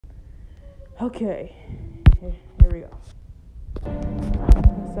Okay, here we go.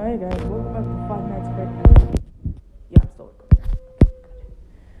 Sorry guys, welcome back to Five Nights at Freddy's. Yeah, I'm still recording. Okay,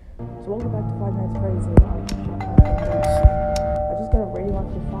 good. So welcome back to Five Nights at Freddy's. I just got a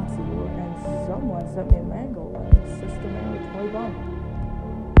radioactive foxy lure, and someone sent me a mango and a system and a toy bomb.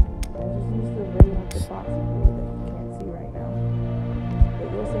 I just used the radioactive foxy lure that you can't see right now, but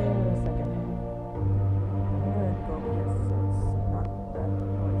you'll see it in a second. I'm gonna go here so it's not that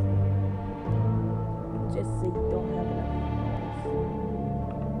noisy. Just so you don't have enough noise.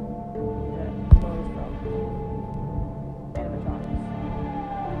 That noise from animatronics.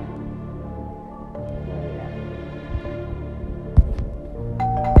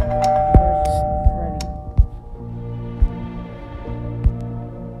 There's Freddy.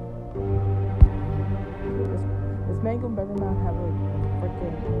 This mango better not have a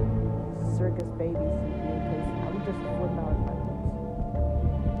freaking circus baby CPU, because I would just flip out if I was.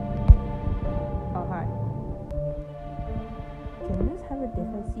 Oh, hi. Can this have a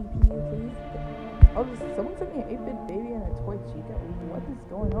different CPU, please? Oh, someone sent me an 8-bit baby and a toy chica. What is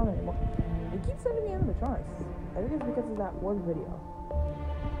going on anymore? They keep sending me animatronics. I think it's because of that one video.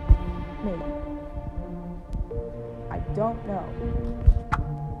 Maybe. I don't know.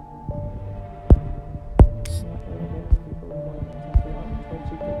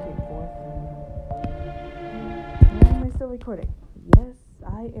 Am I still recording? Yes,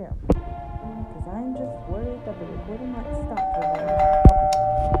 I am. Because I'm just worried that the recording might stop for a moment.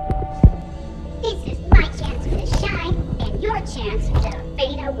 This is my chance to shine and your chance to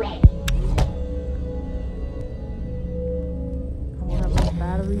fade away. I don't have enough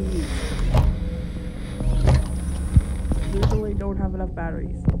batteries. Usually don't have enough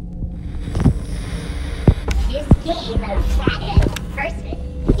batteries. This game of fat person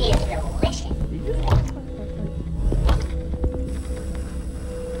is delicious.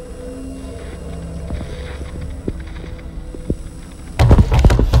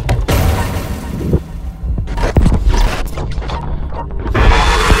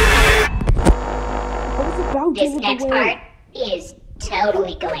 This next part is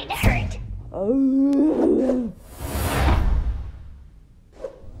totally going to hurt. Oh.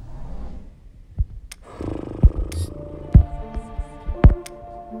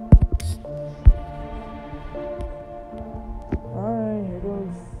 Alright, here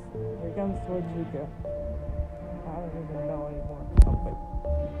goes. Here comes Toy Chica. I don't even know anymore. Oh, wait.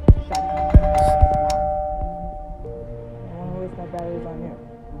 Shut up. I don't want to waste my batteries on you.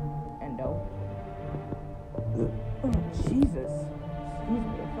 Endo. Oh, Jesus. Excuse me,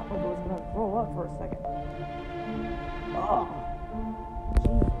 I thought my was gonna roll up for a second. Oh,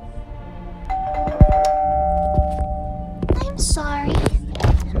 Jesus. I'm sorry.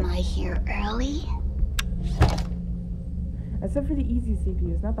 Am I here early? Except for the easy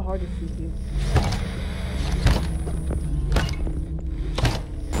CPUs, not the hardest CPUs.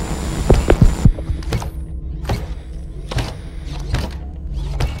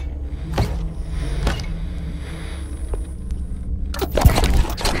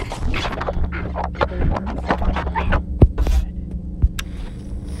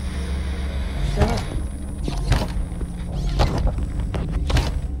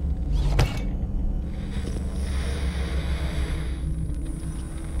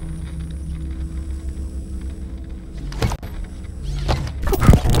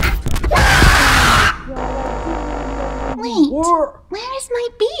 Where is my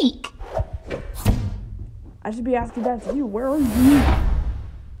beak? I should be asking that to you. Where are you?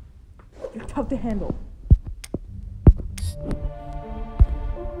 You're tough to handle.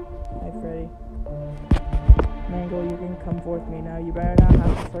 Hi, Freddy. Mango, you can come forth me now. You better not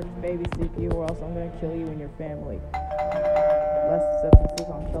have to search baby CPU, or else I'm gonna kill you and your family. Less emphasis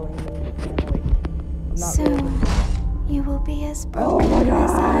on killing you and your family. I'm not Soon, you will be as broken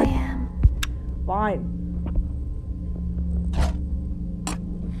as I am. Fine.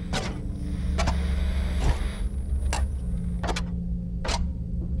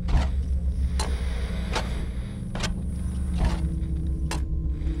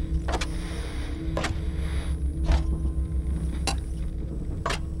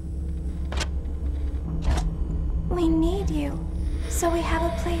 We need you, so we have a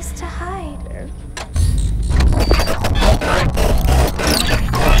place to hide. There.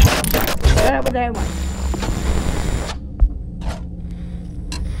 Get over there, one.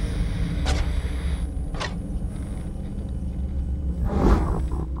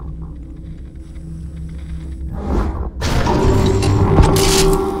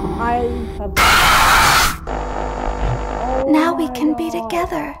 Now we can be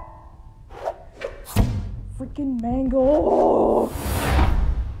together. Freaking mango!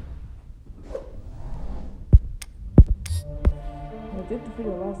 did defeat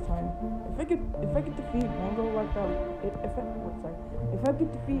it last time. If I could defeat Mango like that, if I could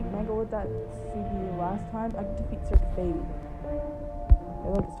defeat Mango with that CPU last time, I could defeat Circus Baby. Hey,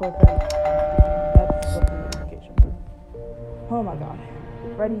 look, it's Toy Freddy. That's what the notification. Oh my god.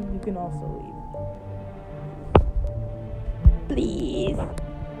 Freddy, you can also leave. Please.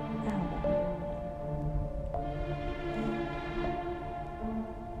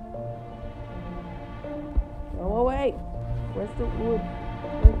 Go away. Where's the wood?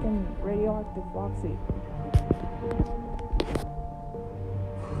 Freaking radioactive Foxy.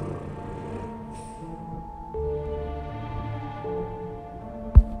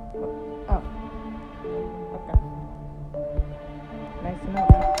 Oh. Okay. Nice to know.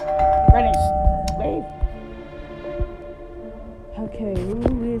 Ready. Leave. Okay, who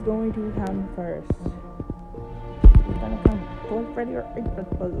is going to come first? Who's gonna come? Toy Freddy or April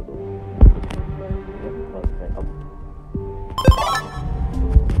Puzzle?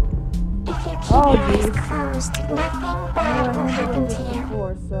 Oh, geez. Closed, nothing bad will happen to you.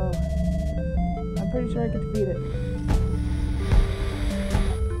 Before, so I'm pretty sure I can defeat it.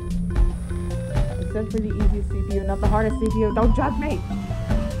 Except for the easiest CPU, not the hardest CPU. Don't judge me!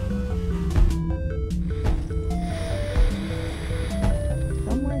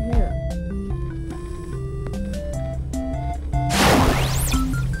 Somewhere here.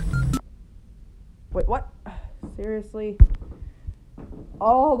 Wait, what? Seriously?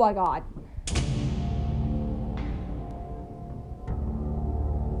 Oh my god.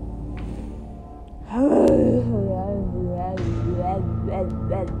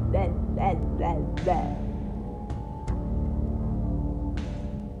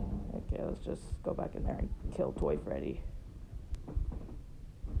 Okay, let's just go back in there and kill Toy Freddy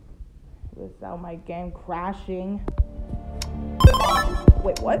without my game crashing.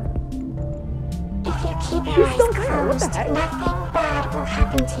 Wait, what? If you keep your He's eyes still there. What the closed, heck? nothing bad will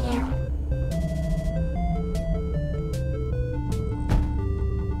happen to you.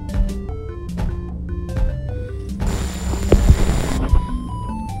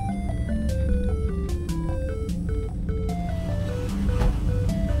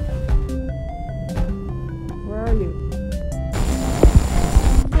 Where are you?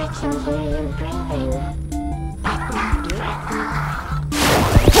 I can hear you breathing. But not Freddy.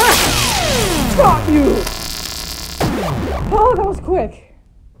 Got you! Oh, that was quick.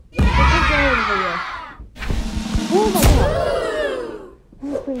 Oh my god. That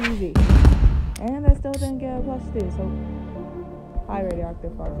was pretty easy. And I still didn't get a plus 2, so... Hi,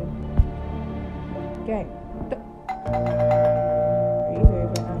 Radioactive Foxy. Okay. Are you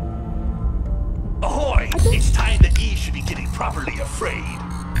serious right now? Ahoy! It's time that E should be getting properly afraid.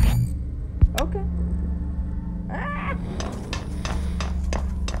 Okay. Ah!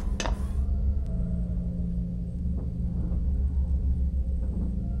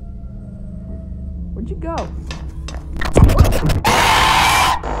 Where'd you go?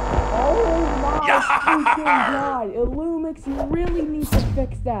 Oh my freaking god! Illumix, you really need to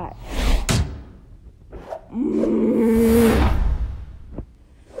fix that.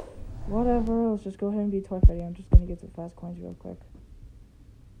 Whatever, let's just go ahead and be Toy Freddy. I'm just gonna get some fast coins real quick.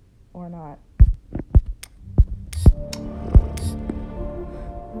 Or not.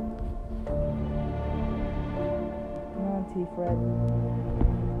 Come on, T-Fred.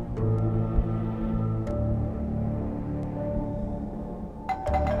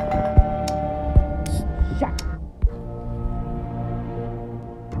 Shot.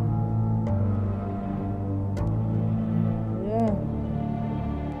 Yeah.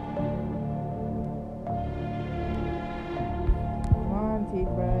 Come on,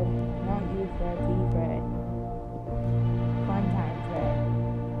 T-Fred. Not you, Fred. T-Fred. Fun time, Fred.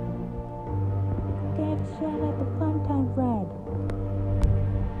 Get shot at the fun time, Fred.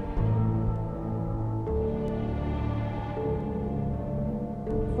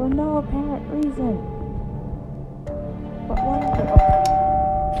 For no apparent reason. But what?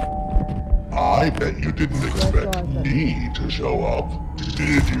 I bet you didn't expect me to show up,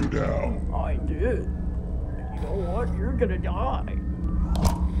 did you now? I did. You know what? You're gonna die.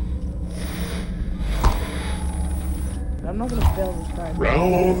 I'm not gonna fail this time.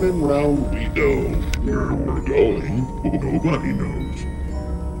 Round and round we go. Where we're going, nobody knows.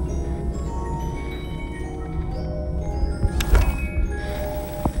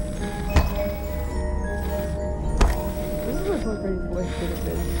 This is what Toy Freddy's voice could have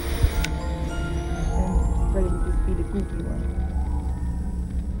been. And Freddy would just be the goofy one.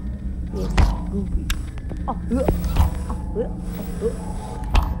 Yes, goofy.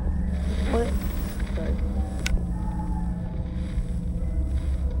 What? Sorry.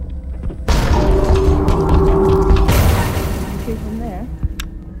 Okay, from there.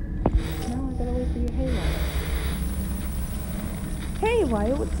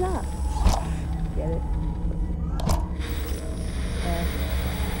 What's up? Get it?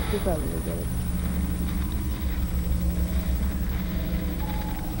 You probably get it.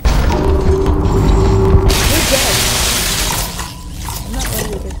 You're dead. I'm not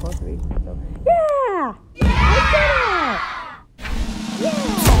ready to get close to reach, so. Yeah! I did it! Yeah!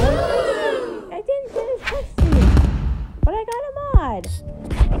 I didn't finish cutscene, but I got a mod.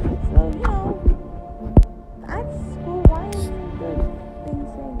 So, you know, that's cool. Why isn't the thing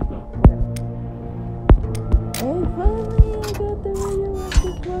saying whatever? And finally, I got the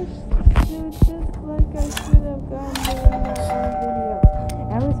radioactive flush suit just like I should have gotten during that one video.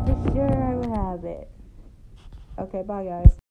 I was for sure I would have it. Okay, bye guys.